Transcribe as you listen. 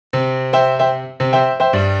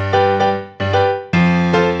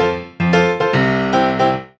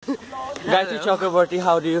Chakraborty,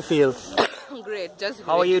 how do you feel? Great, just great.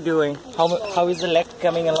 How are you doing? How is the leg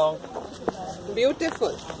coming along?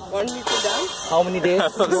 Beautiful. Want me to dance? How many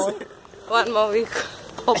days more? 1 more week,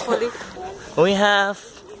 hopefully. We have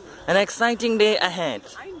an exciting day ahead.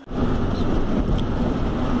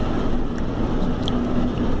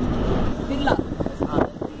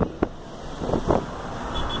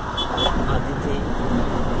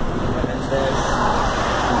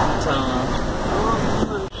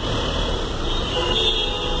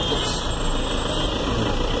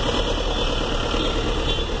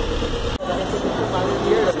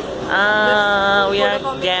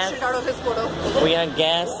 We are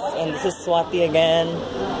guests, and this is Swati again,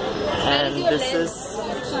 and this is,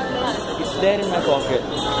 it's there in my pocket,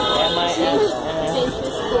 MIFF.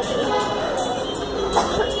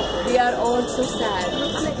 We are all so sad.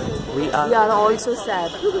 We are all so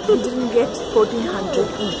sad. We didn't get 1400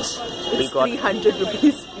 each. It's 300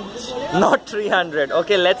 rupees each. Not 300.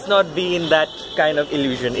 Okay, let's not be in that kind of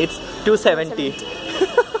illusion. It's 270.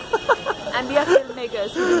 And we are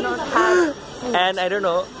filmmakers. We do not have food. And I don't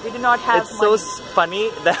know. We do not have It's money. so funny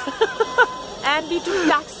that. And we took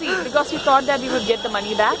taxi because we thought that we would get the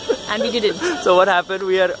money back, and we didn't. So what happened?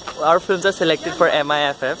 Our films are selected for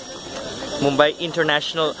MIFF, Mumbai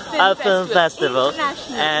International Film Festival.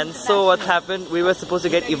 And so what happened? We were supposed to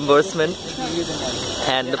get reimbursement,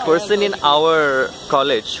 and the person in our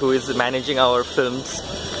college who is managing our films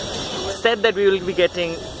said that we will be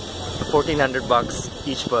getting 1400 bucks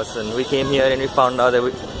each person. We came here and we found out that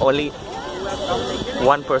only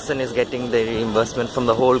one person is getting the reimbursement from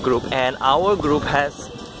the whole group, and our group has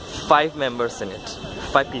 5 members in it,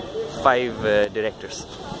 5 directors.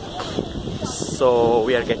 So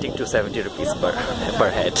we are getting 270 rupees per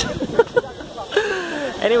head.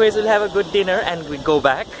 Anyways, we'll have a good dinner and we go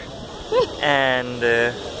back, and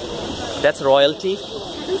that's royalty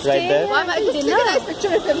right there. Take a nice picture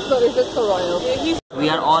with him, so is it so royal? We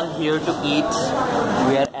are all here to eat.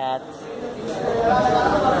 We are at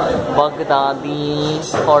Baghdadi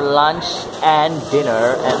for lunch and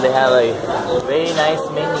dinner, and they have a very nice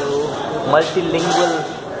menu, multilingual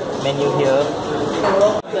menu here.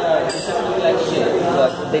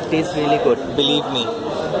 But they taste really good, believe me.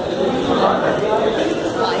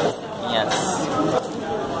 Yes.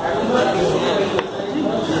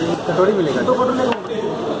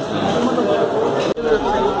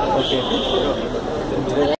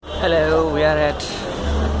 Hello, we are at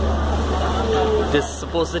this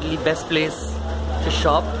supposedly best place to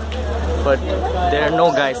shop, but there are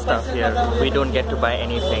no guy stuff here. We don't get to buy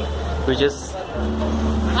anything. We just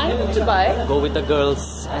I want to buy. go with the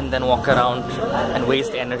girls and then walk around and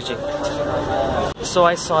waste energy. So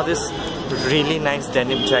I saw this really nice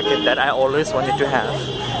denim jacket that I always wanted to have,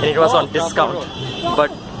 and it was on discount,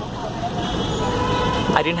 but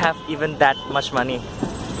I didn't have even that much money,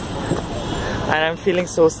 and I'm feeling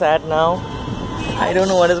so sad now. I don't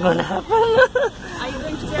know what is going to happen. Are you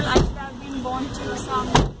going to tell I should have been born to some?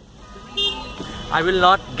 I will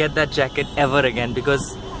not get that jacket ever again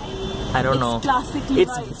because I don't know. Classically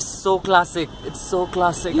It's so classic. It's so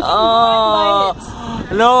classic. You can Oh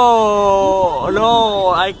buy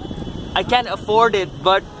no! I can afford it,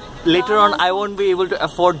 but later on I won't be able to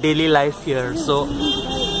afford daily life here. So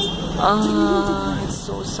it's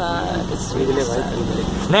so sad. It's really sad.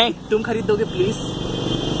 नहीं, तुम खरीदोगे please?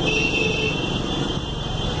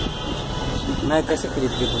 मैं कैसे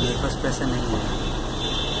खरीद के दूँ? मेरे पास पैसा नहीं है.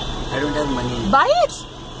 I don't have money. Buy it.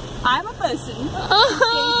 I'm a person who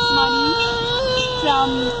takes money from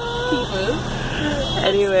people.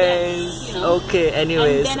 Anyways, okay.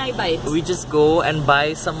 Anyways, And then I buy it. we just go and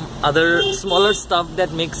buy some other smaller stuff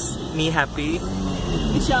that makes me happy.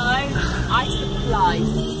 Which are art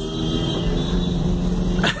supplies.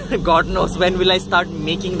 God knows when will I start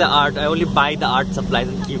making the art. I only buy the art supplies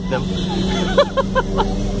and keep them.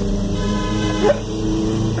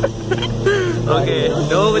 Okay,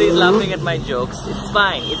 nobody's laughing at my jokes. It's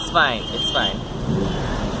fine, it's fine, it's fine.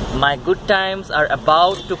 My good times are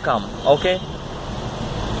about to come, okay?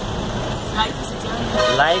 Life is a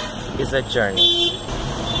journey. Life is a journey.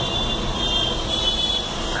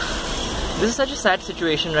 This is such a sad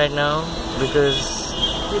situation right now because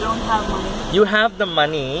We don't have money. you have the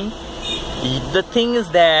money, the thing is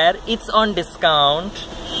there, it's on discount,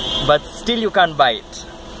 but still you can't buy it.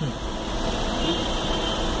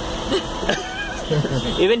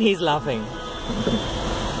 Even he's laughing.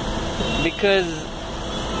 Because,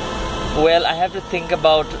 well, I have to think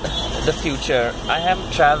about the future. I am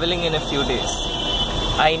traveling in a few days.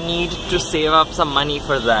 I need to save up some money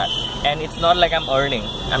for that. And it's not like I'm earning.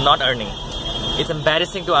 I'm not earning. It's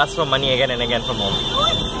embarrassing to ask for money again and again from home. No,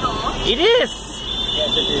 it's not. It is!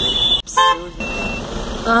 Yes, it is.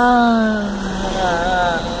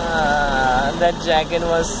 That jacket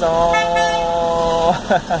was so...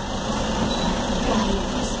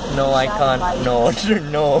 No, I can't. No,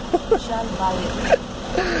 no. Shall buy it.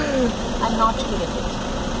 I'm not kidding.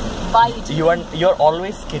 Buy it. You're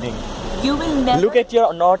always kidding. You will never. Look at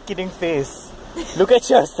your not kidding face. Look at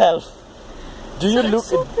yourself. Do you look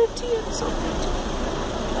so pretty and so pretty.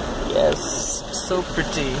 Yes, so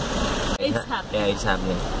pretty. It's happening. Yeah, it's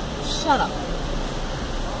happening. Shut up.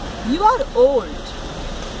 You are old.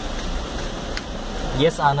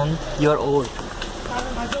 Yes, Anand, you're old.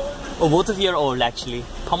 Oh, both of you are old actually.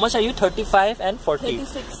 How much are you? 35 and 40?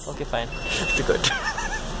 36. Okay, fine. It's good.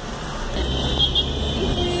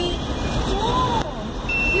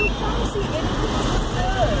 You can't see anything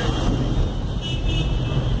there.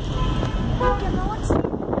 You cannot see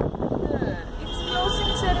there. It's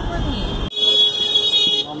closing ceremony.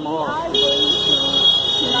 One more. We are going to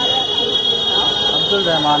Shimala now. Abdul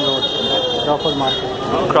Rahman Road, Crawford Market.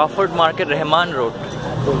 Crawford Market, Rahman Road. Up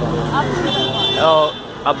Oh,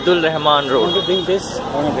 Abdul Rahman Want Road. to drink this?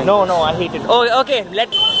 No, no, I hate it. Oh, okay.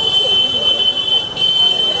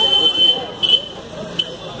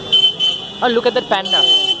 Oh, look at that panda.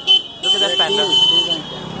 Look at that panda.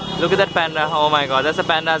 Look at that panda. Oh my god, that's a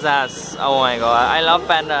panda's ass. Oh my god, I love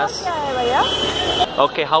pandas.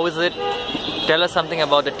 Okay, how is it? Tell us something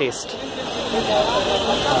about the taste.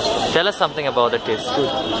 Tell us something about the taste. Good.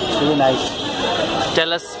 Really nice.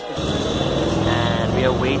 Tell us. And we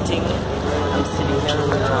are waiting. I'm sitting here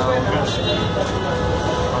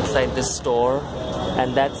outside this store.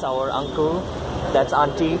 And that's our uncle. That's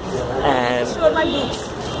auntie. And Show my boobs.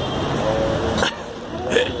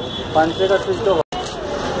 Panse ka switch to.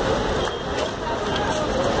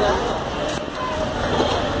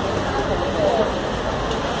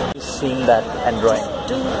 seeing that and drawing.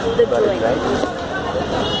 Do the drawing. Right?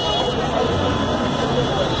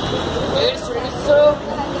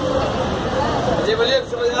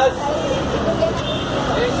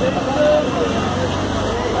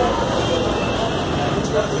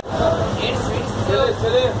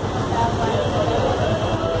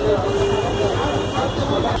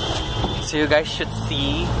 So you guys should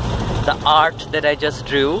see the art that I just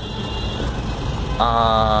drew.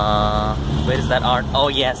 Where is that art? Oh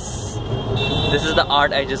yes, this is the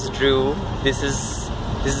art I just drew. This is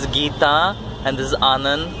Geeta and this is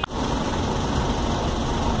Anand.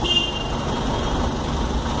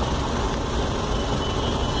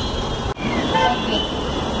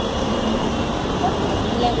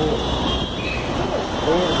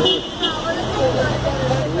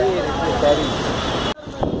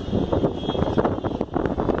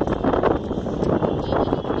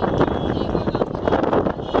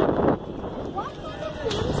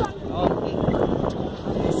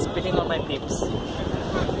 Spitting on my peeps.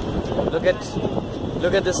 Look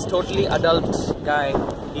at this totally adult guy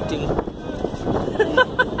eating.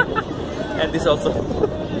 And this also.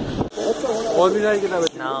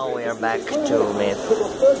 Now we are back to MIFF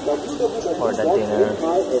for the dinner.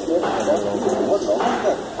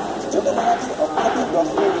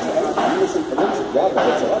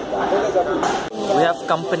 We have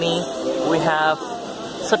company. We have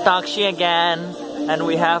Satakshi again, and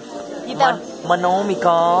we have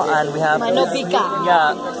Manomika, and we have Manopika.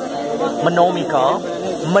 Yeah, Manomika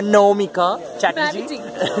Chatterjee.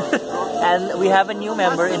 And we have a new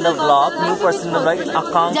member in the vlog, new person in the vlog. It's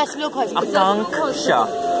Akank Shah.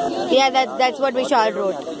 Yeah, that's what Vishal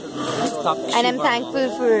wrote. And I'm thankful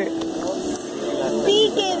for...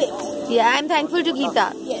 We gave it. Yeah, I'm thankful to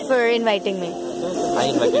Geeta for inviting me. I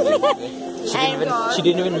invited you. She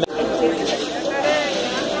didn't even.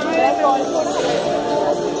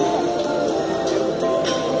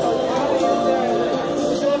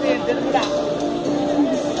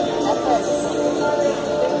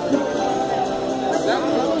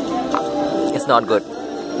 It's not good.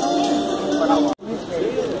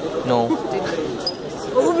 No.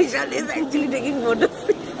 Oh, Vishal is actually taking photos.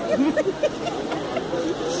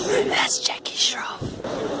 That's Jackie Shroff.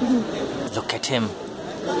 Look at him.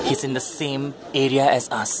 He's in the same area as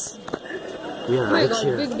us. We are right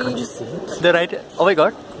here. Can't you see it? The right. Oh my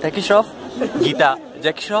God. Jackie Shroff. Geeta.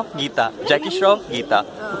 Jackie Shroff. Geeta. Jackie Shroff. Geeta.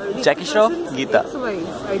 Jackie Shroff. Geeta.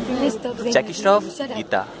 Jackie Shroff.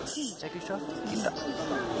 Geeta. Jackie Shroff. Geeta.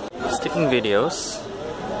 Sticking videos.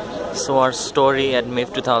 So our story at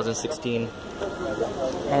MIFF 2016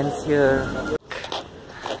 ends here.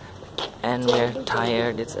 And we're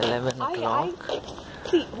tired. It's 11 o'clock.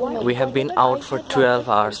 We have been out for 12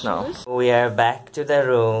 hours now. We are back to the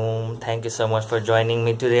room. Thank you so much for joining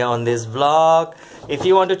me today on this vlog. If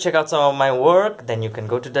you want to check out some of my work, then you can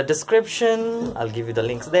go to the description. I'll give you the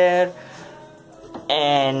links there.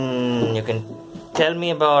 And you can tell me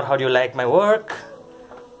about how do you like my work.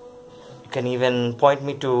 You can even point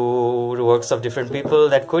me to the works of different people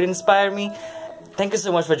that could inspire me. Thank you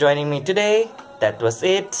so much for joining me today. That was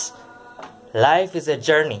it. Life is a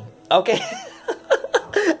journey. Okay.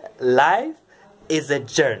 Life is a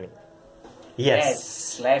journey.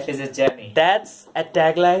 Yes. Life is a journey. That's a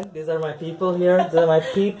tagline. These are my people here. These are my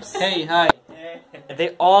peeps. Hey, hi. They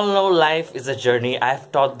all know life is a journey. I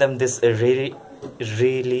have taught them this really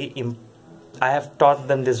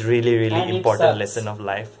important lesson of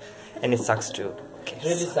life, and it sucks too. Okay.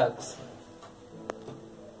 Really sucks.